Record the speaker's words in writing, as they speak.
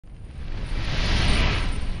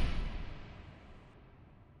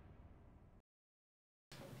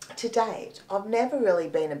to date, I've never really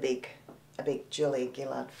been a big Juila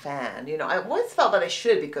Gillard fan. You know, I always felt that I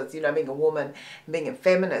should because, you know, being a woman, being a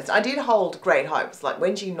feminist, I did hold great hopes. Like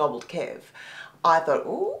when she nobbled Kev, I thought,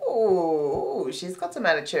 ooh, she's got some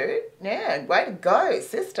attitude. Yeah, way to go,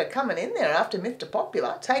 sister, coming in there after Mr.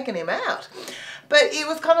 Popular, taking him out. But it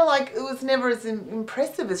was kind of like, it was never as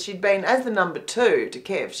impressive as she'd been as the number 2 to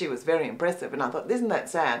Kev. She was very impressive. And I thought, isn't that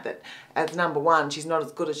sad that as number 1, she's not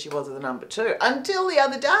as good as she was as the number 2? Until the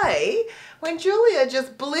other day, when Julia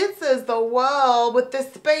just blitzes the world with the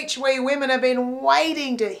speech we women have been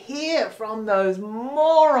waiting to hear from those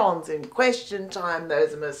morons in Question Time,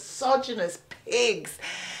 those misogynist pigs.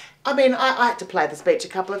 I mean, I had to play the speech a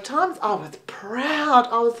couple of times. I was proud.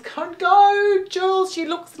 I was going, go, Jules. She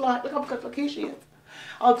looks like, look, here she is.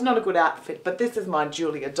 Oh, it's not a good outfit, but this is my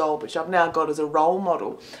Julia doll, which I've now got as a role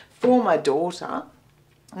model for my daughter.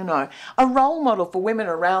 You know, a role model for women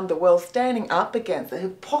around the world standing up against the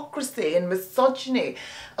hypocrisy and misogyny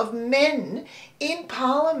of men in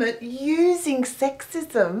Parliament using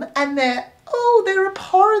sexism and their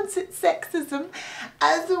abhorrence at sexism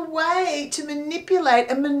as a way to manipulate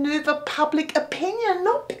and manoeuvre public opinion,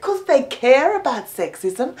 not because they care about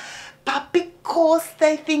sexism, but because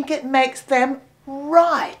they think it makes them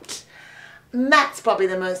right. And that's probably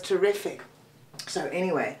the most terrific. So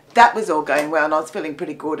anyway, that was all going well and I was feeling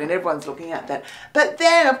pretty good and everyone's looking at that. But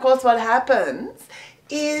then, of course, what happens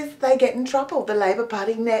is they get in trouble, the Labor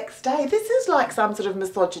Party, next day. This is like some sort of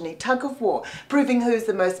misogyny tug of war, proving who's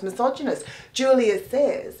the most misogynist. Julia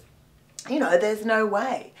says, you know, there's no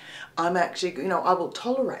way I'm actually, you know, I will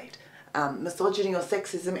tolerate misogyny or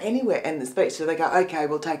sexism anywhere in the speech. So they go, okay,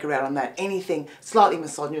 we'll take her out on that. Anything slightly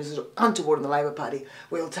misogynist or untoward in the Labor Party,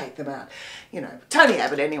 we'll take them out. You know, Tony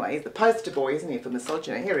Abbott anyway, he's the poster boy, isn't he, for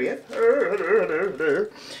misogyny? Here he is.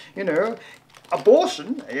 You know,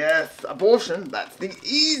 abortion, yes, abortion, that's the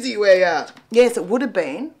easy way out. Yes, it would have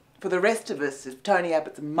been for the rest of us if Tony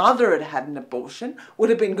Abbott's mother had had an abortion. Would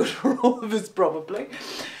have been good for all of us probably.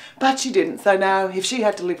 But she didn't, so now if she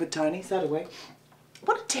had to live with Tony, so do we.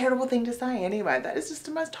 What a terrible thing to say anyway. That is just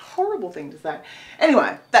the most horrible thing to say.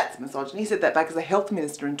 Anyway, that's misogyny. He said that back as a health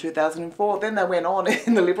minister in 2004. Then they went on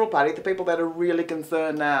in the Liberal Party, the people that are really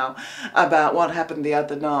concerned now about what happened the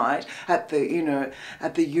other night at the, you know,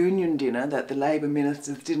 at the union dinner that the Labor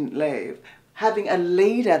ministers didn't leave. Having a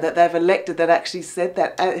leader that they've elected that actually said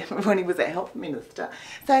that when he was a health minister,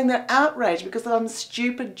 saying they're outraged because of some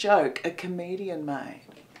stupid joke a comedian made.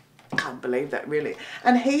 Can't believe that, really.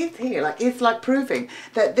 And he's here, like, it's like proving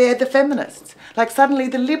that they're the feminists. Like, suddenly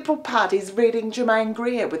the Liberal Party's reading Germaine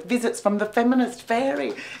Greer with visits from the feminist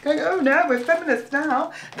fairy, going, oh no, we're feminists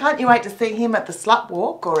now. Can't you wait to see him at the Slut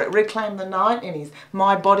Walk or at Reclaim the Night in his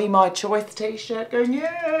My Body, My Choice t-shirt, going,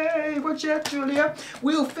 yay, watch out, Julia,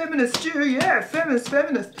 we'll feminist you, yeah, feminist. But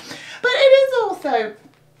it is also,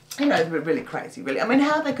 you know, really crazy, really. I mean,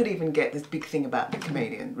 how they could even get this big thing about the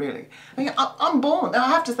comedian, really. I mean, I'm born, I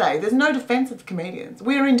have to say, there's no defence of comedians.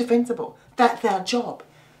 We're indefensible. That's our job.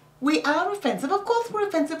 We are offensive. Of course we're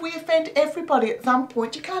offensive. We offend everybody at some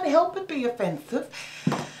point. You can't help but be offensive.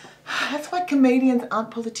 That's why comedians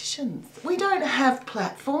aren't politicians. We don't have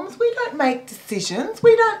platforms. We don't make decisions.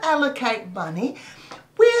 We don't allocate money.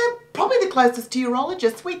 We're probably the closest to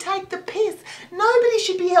urologists. We take the piss. Nobody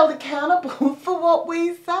should be held accountable for what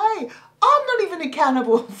we say. I'm not even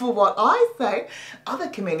accountable for what I say. Other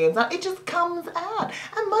comedians aren't. It just comes out.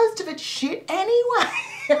 And most of it's shit anyway.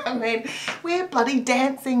 I mean, we're bloody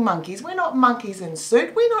dancing monkeys. We're not monkeys in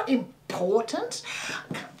suit. We're not important.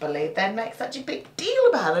 I can't believe they make such a big deal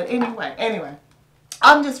about it. Anyway.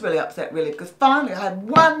 I'm just really upset, really, because finally I had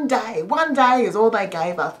one day is all they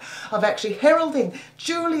gave us, of actually heralding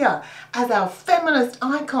Julia as our feminist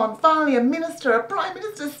icon, finally a minister, a prime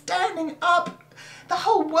minister standing up. The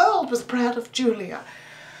whole world was proud of Julia.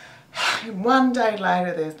 And one day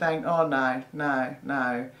later they're saying, oh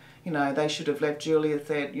no, you know, they should have left. Julia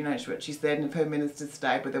said, you know, what she said, and if her ministers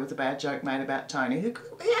stayed, but there was a bad joke made about Tony.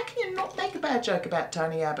 How can you not make a bad joke about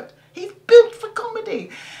Tony Abbott? He's built for comedy.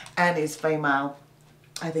 And his female,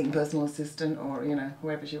 I think, personal assistant, or, you know,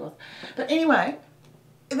 whoever she was. But anyway,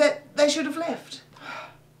 that they should have left.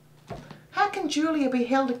 How can Julia be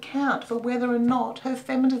held account for whether or not her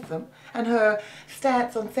feminism and her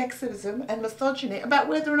stance on sexism and misogyny, about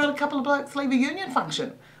whether or not a couple of blokes leave a union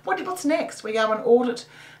function? What's next? We go and audit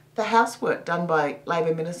the housework done by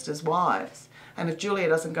Labor ministers' wives. And if Julia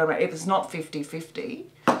doesn't go around, if it's not 50-50,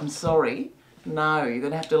 I'm sorry, no, you're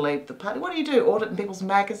going to have to leave the party. What do? Audit in people's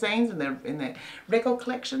magazines and in their record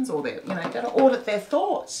collections, or their, you know, you've got to audit their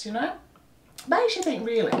thoughts, you know? Makes you think,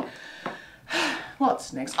 really.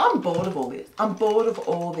 What's next? I'm bored of all this. I'm bored of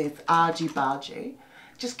all this argy-bargy.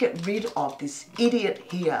 just get rid of this idiot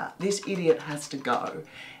here. This idiot has to go.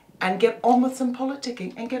 And get on with some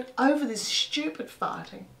politicking and get over this stupid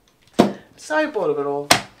fighting. I'm so bored of it all.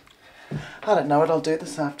 I don't know what I'll do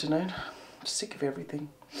this afternoon. I'm sick of everything.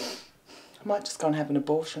 I might just go and have an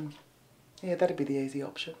abortion. Yeah, that'd be the easy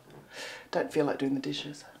option. Don't feel like doing the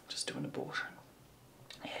dishes. Just do an abortion.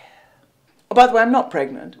 Yeah. Oh, by the way, I'm not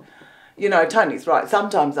pregnant. You know, Tony's right.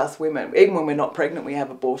 Sometimes us women, even when we're not pregnant, we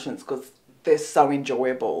have abortions because they're so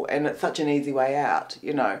enjoyable and it's such an easy way out,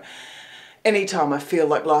 you know. Anytime I feel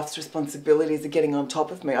like life's responsibilities are getting on top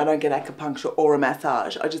of me, I don't get acupuncture or a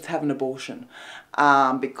massage. I just have an abortion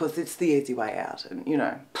because it's the easy way out. And, you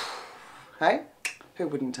know, hey, who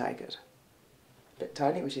wouldn't take it? But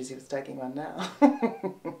Tony wishes he was taking one now.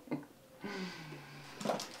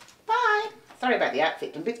 Bye. Sorry about the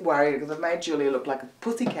outfit. I'm a bit worried because I've made Julia look like a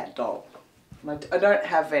pussycat doll. I don't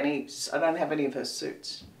have any of her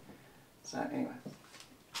suits. So anyway.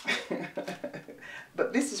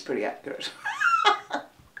 But this is pretty accurate.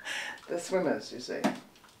 The swimmers, you see.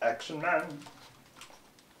 Action man.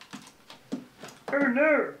 Oh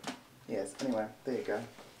no! Yes, anyway, there you go.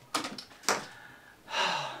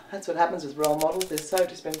 That's what happens with role models. They're so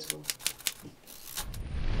dispensable.